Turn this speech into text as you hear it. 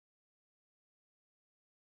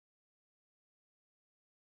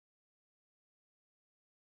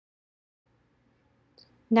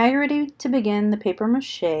Now you're ready to begin the paper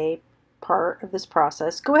mache part of this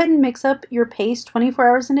process. Go ahead and mix up your paste 24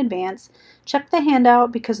 hours in advance. Check the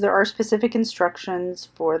handout because there are specific instructions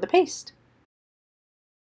for the paste.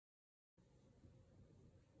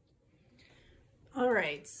 All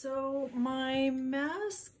right, so my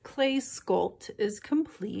mask clay sculpt is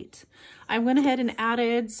complete. I went ahead and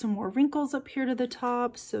added some more wrinkles up here to the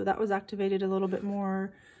top, so that was activated a little bit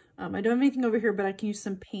more. I don't have anything over here, but I can use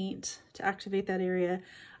some paint to activate that area.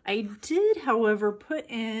 I did, however, put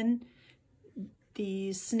in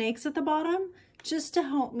the snakes at the bottom just to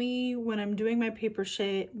help me when I'm doing my paper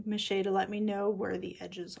mache to let me know where the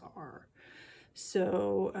edges are.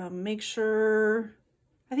 So make sure,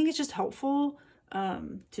 I think it's just helpful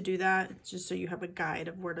to do that, just so you have a guide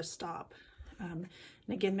of where to stop. And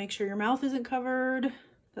again, make sure your mouth isn't covered.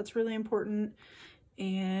 That's really important.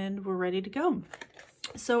 And we're ready to go.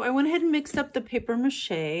 So I went ahead and mixed up the paper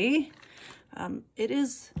mache. It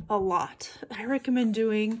is a lot. I recommend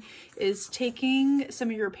doing is taking some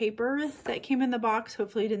of your paper that came in the box,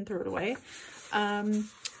 hopefully you didn't throw it away,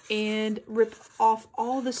 and rip off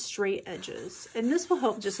all the straight edges. And this will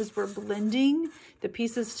help just as we're blending the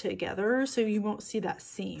pieces together so you won't see that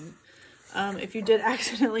seam. If you did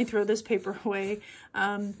accidentally throw this paper away,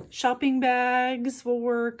 shopping bags will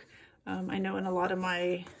work. I know in a lot of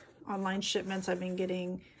my online shipments I've been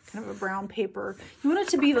getting kind of a brown paper. You want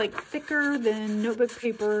it to be like thicker than notebook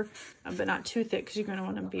paper, but not too thick because you're going to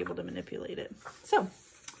want to be able to manipulate it. So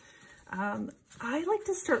I like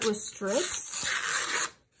to start with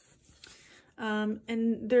strips.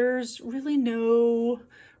 And there's really no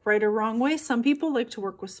right or wrong way. Some people like to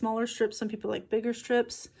work with smaller strips. Some people like bigger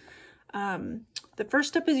strips. The first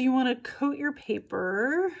step is you want to coat your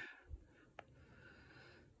paper.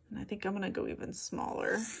 And I think I'm going to go even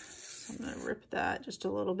smaller. So I'm going to rip that just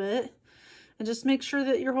a little bit. And just make sure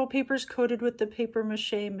that your whole paper is coated with the paper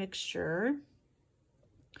mache mixture.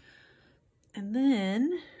 And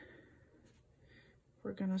then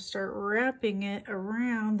we're going to start wrapping it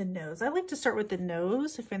around the nose. I like to start with the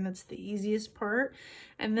nose. I find that's the easiest part.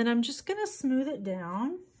 And then I'm just going to smooth it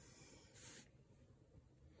down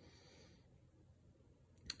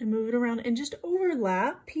and move it around and just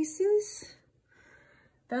overlap pieces.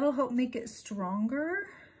 That'll help make it stronger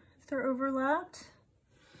if they're overlapped.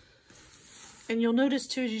 And you'll notice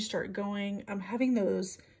too, as you start going, having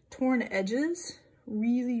those torn edges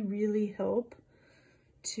really help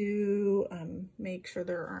to make sure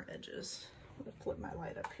there aren't edges. I'm gonna flip my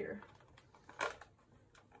light up here.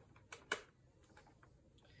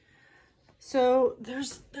 So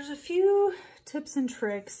there's a few tips and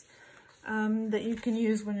tricks that you can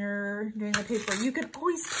use when you're doing the paper. You can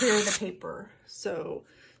always tear the paper. So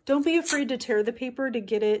don't be afraid to tear the paper to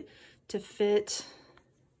get it to fit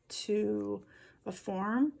to a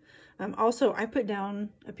form. Also, I put down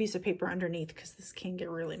a piece of paper underneath because this can get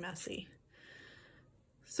really messy.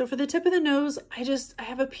 So for the tip of the nose, I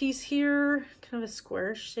have a piece here, kind of a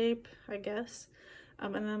square shape, I guess.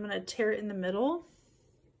 And then I'm going to tear it in the middle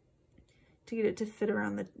to get it to fit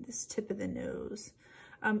around this tip of the nose.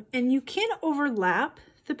 And you can't overlap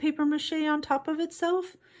the paper mache on top of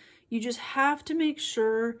itself. You just have to make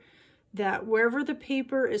sure that wherever the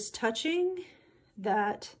paper is touching,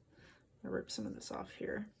 that, I'll rip some of this off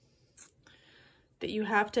here, that you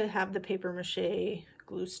have to have the paper mache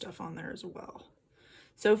glue stuff on there as well.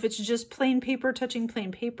 So if it's just plain paper touching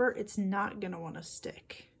plain paper, it's not going to want to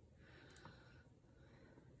stick.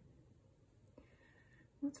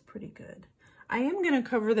 That's pretty good. I am going to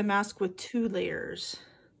cover the mask with 2 layers.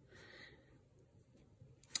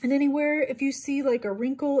 And anywhere, if you see like a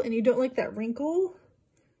wrinkle and you don't like that wrinkle,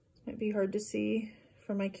 might be hard to see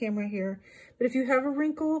from my camera here, but if you have a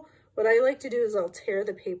wrinkle, what I like to do is I'll tear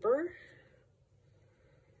the paper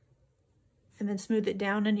and then smooth it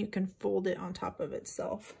down, and you can fold it on top of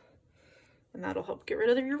itself. And that'll help get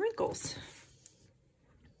rid of your wrinkles.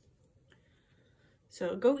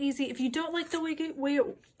 So go easy. If you don't like the way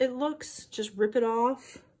it looks, just rip it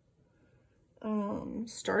off.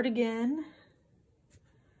 Start again.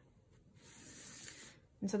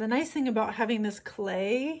 And so the nice thing about having this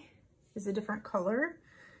clay is a different color,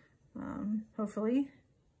 hopefully.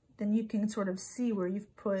 Then you can sort of see where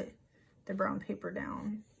you've put the brown paper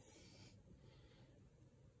down.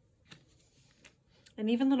 And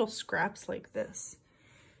even little scraps like this.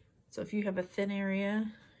 So if you have a thin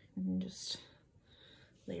area, you can just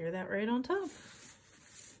layer that right on top.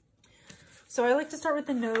 So I like to start with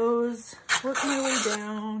the nose, work my way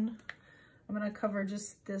down. I'm gonna cover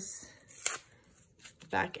just this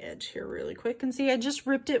back edge here really quick. And see, I just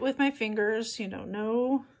ripped it with my fingers, you know,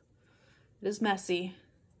 no, it is messy.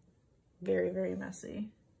 Very, very messy.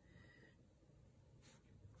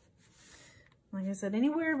 Like I said,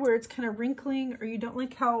 anywhere where it's kind of wrinkling or you don't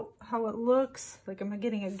like how it looks, like I'm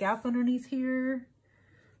getting a gap underneath here.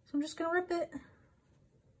 So I'm just gonna rip it.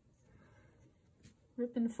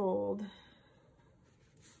 Rip and fold.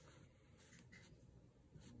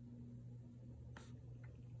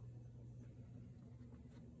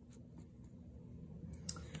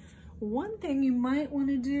 One thing you might want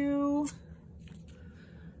to do,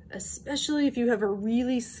 especially if you have a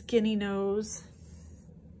really skinny nose,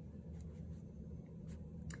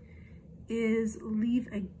 is leave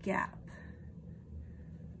a gap.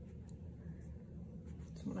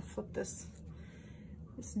 So I'm going to flip this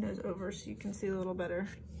nose over so you can see a little better.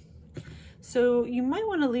 So you might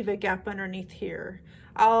want to leave a gap underneath here.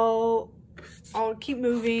 I'll keep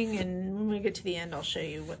moving, and when we get to the end, I'll show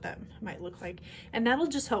you what that might look like. And that'll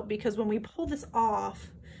just help because when we pull this off,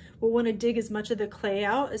 we'll want to dig as much of the clay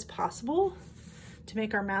out as possible to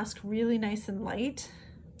make our mask really nice and light.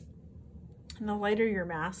 And the lighter your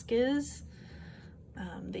mask is,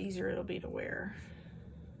 the easier it'll be to wear.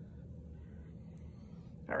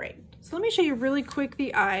 All right, so let me show you really quick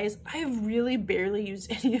the eyes. I have really barely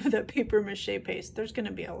used any of the paper mache paste. There's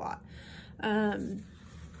gonna be a lot.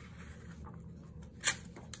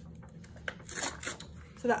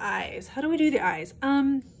 So the eyes, how do we do the eyes?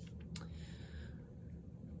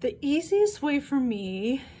 The easiest way for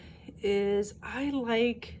me is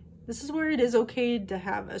this is where it is okay to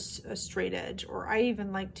have a straight edge, or I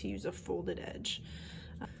even like to use a folded edge.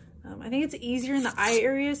 I think it's easier in the eye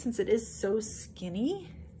area since it is so skinny.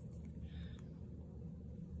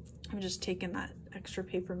 I'm just taking that extra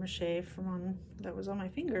paper mache that was on my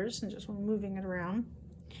fingers and just moving it around.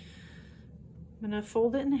 I'm gonna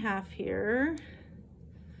fold it in half here.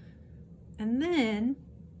 And then,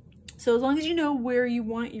 so as long as you know where you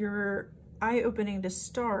want your eye opening to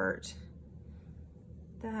start,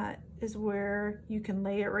 that is where you can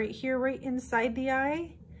lay it right here, right inside the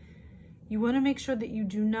eye. You want to make sure that you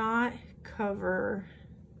do not cover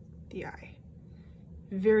the eye.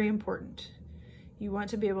 Very important. You want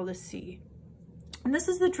to be able to see. And this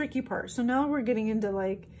is the tricky part. So now we're getting into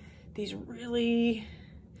like these really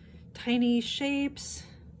tiny shapes.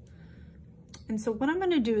 And so what I'm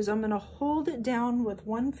going to do is I'm going to hold it down with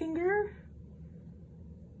one finger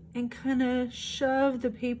and kind of shove the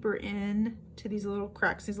paper in to these little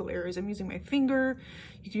cracks, these little areas. I'm using my finger.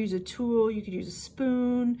 You could use a tool, you could use a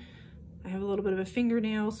spoon. I have a little bit of a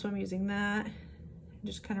fingernail, so I'm using that.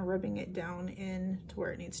 Just kind of rubbing it down in to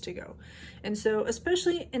where it needs to go. And so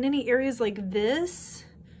especially in any areas like this,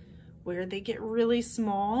 where they get really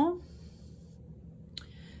small,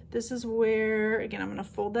 this is where, again, I'm going to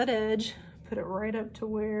fold that edge, put it right up to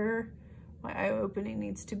where my eye opening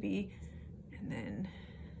needs to be, and then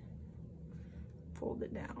fold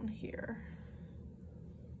it down here.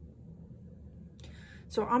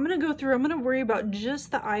 So I'm gonna go through, I'm gonna worry about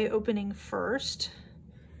just the eye opening first.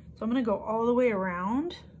 So I'm gonna go all the way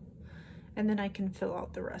around, and then I can fill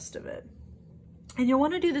out the rest of it. And you'll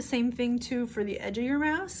wanna do the same thing too for the edge of your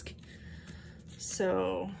mask.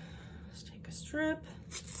 So let's take a strip.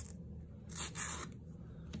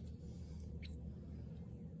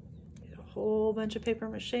 Whole bunch of paper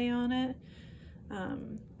mache on it.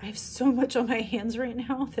 I have so much on my hands right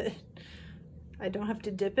now that I don't have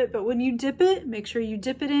to dip it, but when you dip it, make sure you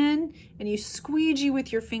dip it in and you squeegee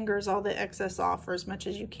with your fingers all the excess off for as much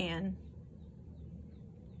as you can.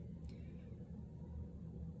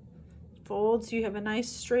 Fold so you have a nice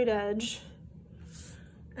straight edge.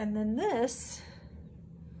 And then this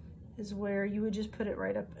is where you would just put it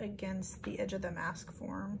right up against the edge of the mask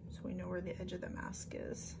form so we know where the edge of the mask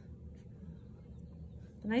is.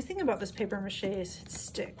 The nice thing about this paper mache is it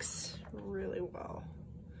sticks really well.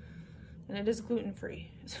 And it is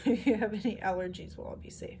gluten-free, so if you have any allergies, we'll all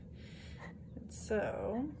be safe. And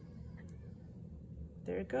so,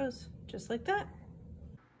 there it goes, just like that.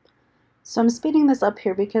 So I'm speeding this up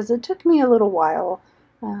here because it took me a little while,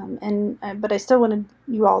 but I still wanted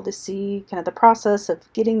you all to see kind of the process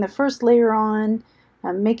of getting the first layer on,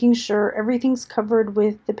 making sure everything's covered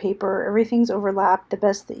with the paper, everything's overlapped the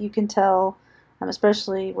best that you can tell.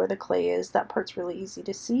 Especially where the clay is, that part's really easy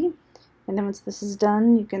to see. And then once this is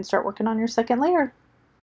done, you can start working on your second layer.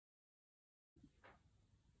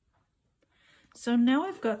 So now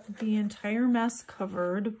I've got the entire mask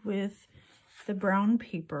covered with the brown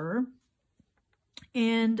paper.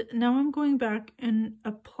 And now I'm going back and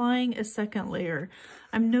applying a second layer.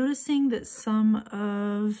 I'm noticing that some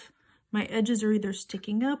of my edges are either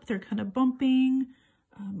sticking up, they're kind of bumping,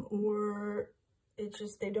 or it's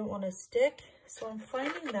just they don't want to stick. So I'm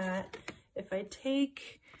finding that if I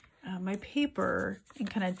take my paper and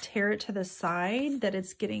kind of tear it to the side, that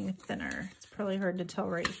it's getting thinner. It's probably hard to tell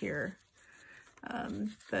right here.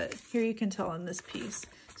 But here you can tell on this piece.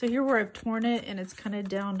 So here where I've torn it and it's kind of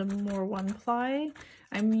down to more one ply,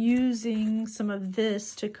 I'm using some of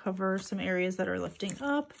this to cover some areas that are lifting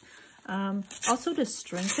up. Also to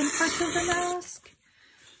strengthen parts of the mask.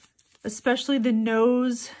 Especially the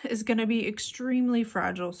nose is going to be extremely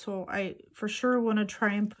fragile. So I for sure want to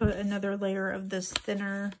try and put another layer of this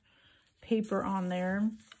thinner paper on there.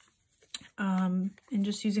 And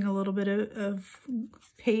just using a little bit of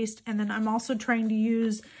paste. And then I'm also trying to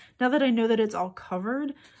use, now that I know that it's all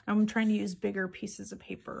covered, I'm trying to use bigger pieces of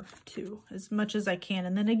paper too, as much as I can.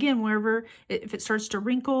 And then again, wherever, if it starts to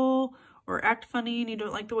wrinkle or act funny and you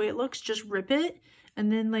don't like the way it looks, just rip it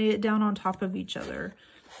and then lay it down on top of each other.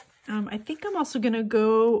 I think I'm also going to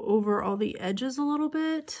go over all the edges a little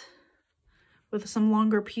bit with some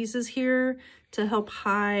longer pieces here to help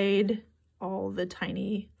hide all the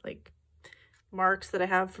tiny like marks that I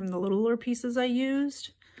have from the littler pieces I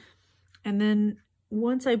used. And then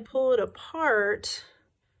once I pull it apart,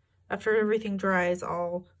 after everything dries,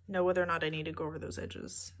 I'll know whether or not I need to go over those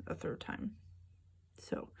edges a third time.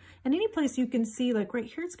 So, and any place you can see, like right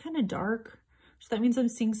here, it's kind of dark. So that means I'm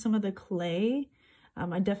seeing some of the clay.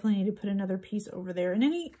 I definitely need to put another piece over there. And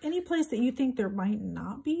any place that you think there might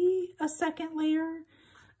not be a second layer,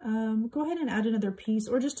 go ahead and add another piece,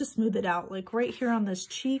 or just to smooth it out. Like right here on this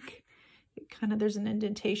cheek, it kind of, there's an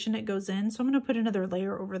indentation it goes in. So I'm going to put another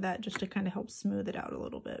layer over that just to kind of help smooth it out a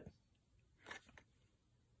little bit.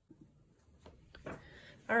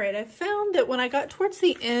 All right, I found that when I got towards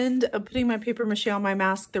the end of putting my paper mache on my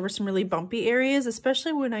mask, there were some really bumpy areas,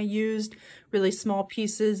 especially when I used really small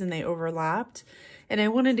pieces and they overlapped. And I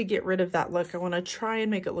wanted to get rid of that look. I want to try and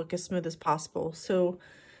make it look as smooth as possible. So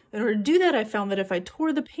in order to do that, I found that if I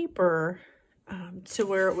tore the paper to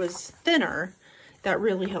where it was thinner, that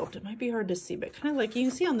really helped. It might be hard to see, but kind of like you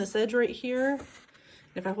can see on this edge right here,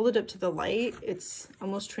 if I hold it up to the light, it's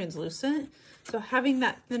almost translucent. So having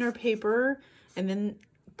that thinner paper and then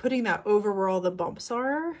putting that over where all the bumps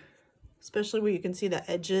are, especially where you can see the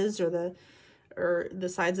edges or the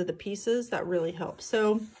sides of the pieces, that really helps.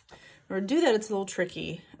 So in order to do that, it's a little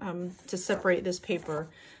tricky to separate this paper.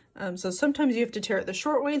 So sometimes you have to tear it the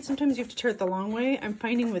short way and sometimes you have to tear it the long way. I'm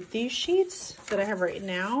finding with these sheets that I have right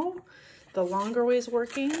now, the longer way is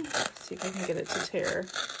working. Let's see if I can get it to tear.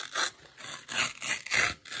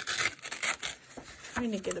 I'm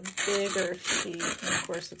going to get a bigger sheet, and of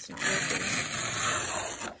course it's not working.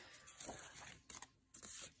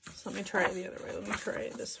 So let me try it the other way. Let me try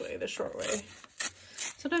it this way, the short way.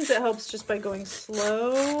 Sometimes it helps just by going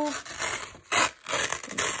slow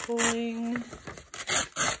and pulling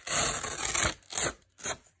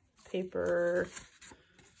paper.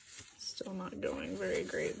 Still not going very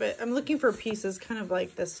great, but I'm looking for pieces kind of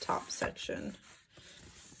like this top section.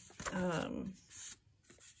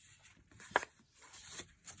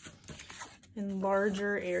 In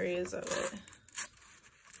larger areas of it.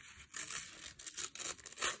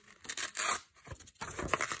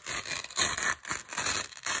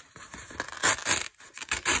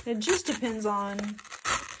 It just depends on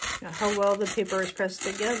how well the paper is pressed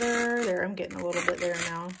together. There, I'm getting a little bit there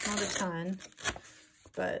now, not a ton,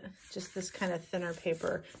 but just this kind of thinner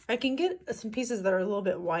paper. If I can get some pieces that are a little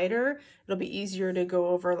bit wider, it'll be easier to go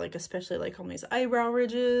over, like especially like on these eyebrow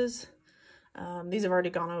ridges. These have already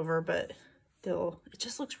gone over, but it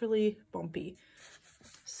just looks really bumpy.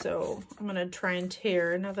 So I'm gonna try and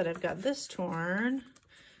tear, now that I've got this torn,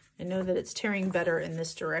 I know that it's tearing better in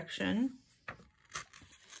this direction.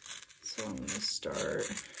 So I'm gonna start,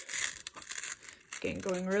 again,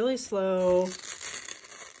 going really slow.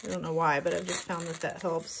 I don't know why, but I've just found that that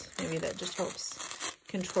helps. Maybe that just helps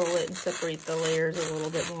control it and separate the layers a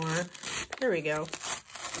little bit more. There we go.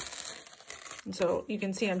 And so you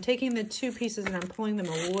can see I'm taking the two pieces and I'm pulling them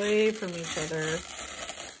away from each other.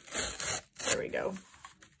 There we go.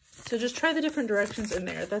 So just try the different directions in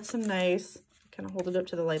there. That's some nice, kind of hold it up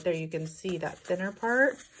to the light there. You can see that thinner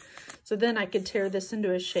part. So then I could tear this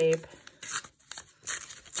into a shape,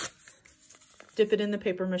 dip it in the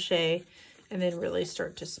paper mache, and then really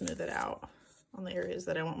start to smooth it out on the areas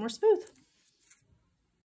that I want more smooth.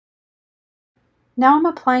 Now I'm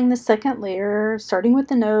applying the second layer, starting with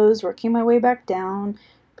the nose, working my way back down.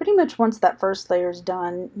 Pretty much once that first layer is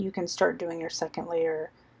done, you can start doing your second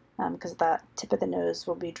layer because that tip of the nose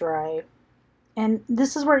will be dry. And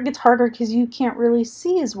this is where it gets harder because you can't really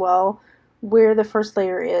see as well where the first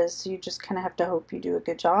layer is. So you just kind of have to hope you do a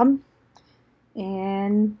good job.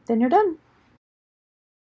 And then you're done.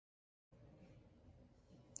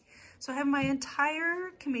 So I have my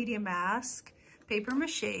entire Commedia Mask paper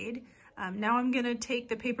mached. Now I'm gonna take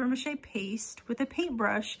the paper mache paste with a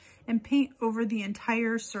paintbrush and paint over the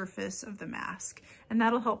entire surface of the mask, and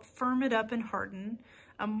that'll help firm it up and harden.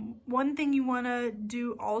 One thing you wanna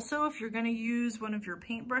do also, if you're gonna use one of your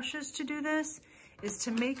paintbrushes to do this, is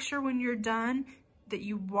to make sure when you're done that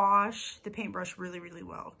you wash the paintbrush really, really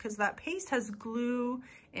well, because that paste has glue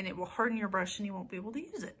and it will harden your brush and you won't be able to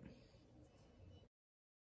use it.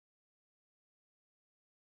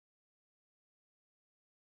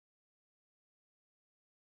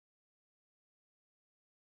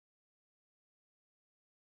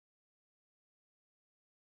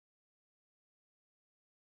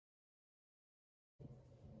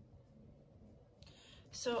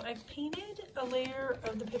 So I've painted a layer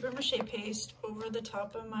of the paper mache paste over the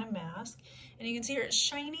top of my mask, and you can see here it's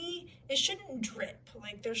shiny. It shouldn't drip,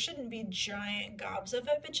 like there shouldn't be giant gobs of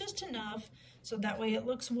it, but just enough so that way it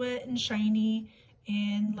looks wet and shiny.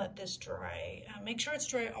 And let this dry. Make sure it's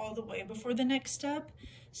dry all the way before the next step.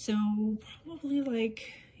 So probably,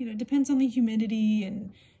 like, you know, depends on the humidity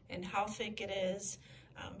and how thick it is.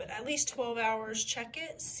 But at least 12 hours, check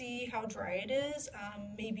it, see how dry it is,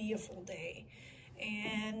 maybe a full day.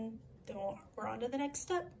 And then we're on to the next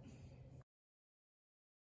step.